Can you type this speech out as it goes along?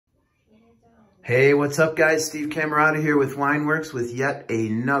Hey, what's up guys? Steve Camerata here with WINEWORKZ with yet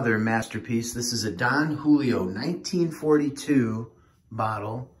another masterpiece. This is a Don Julio 1942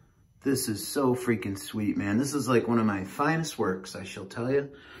 bottle. This is so freaking sweet, man. This is like one of my finest works, I shall tell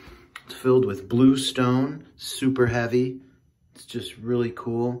you. It's filled with blue stone, super heavy. It's just really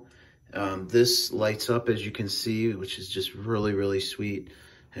cool. This lights up, as you can see, which is just really, really sweet.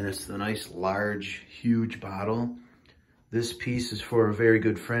 And it's the nice, large, huge bottle. This piece is for a very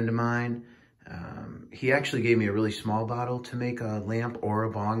good friend of mine. He actually gave me a really small bottle to make a lamp or a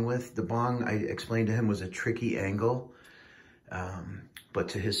bong with. The bong, I explained to him, was a tricky angle. But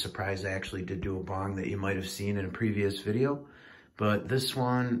to his surprise, I actually did do a bong that you might have seen in a previous video. But this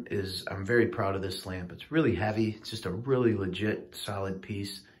one is, I'm very proud of this lamp. It's really heavy. It's just a really legit, solid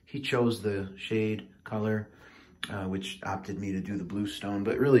piece. He chose the shade color, which opted me to do the blue stone.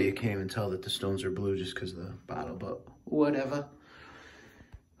 But really, you can't even tell that the stones are blue just because of the bottle. But whatever.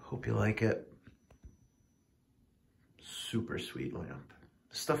 Hope you like it. Super sweet lamp.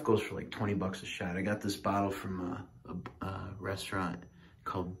 Stuff goes for like 20 bucks a shot. I got this bottle from a restaurant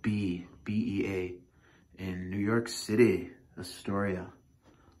called B-E-A in New York City, Astoria.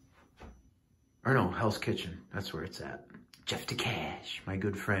 Or no, Hell's Kitchen. That's where it's at. Jeff DeCash, my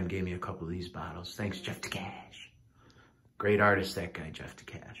good friend, gave me a couple of these bottles. Thanks, Jeff DeCash. Great artist, that guy, Jeff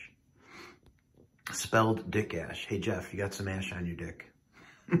DeCash. Spelled Dick Ash. Hey, Jeff, you got some ash on your dick.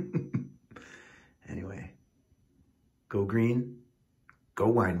 Anyway, go green,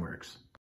 go WINEWORKZ.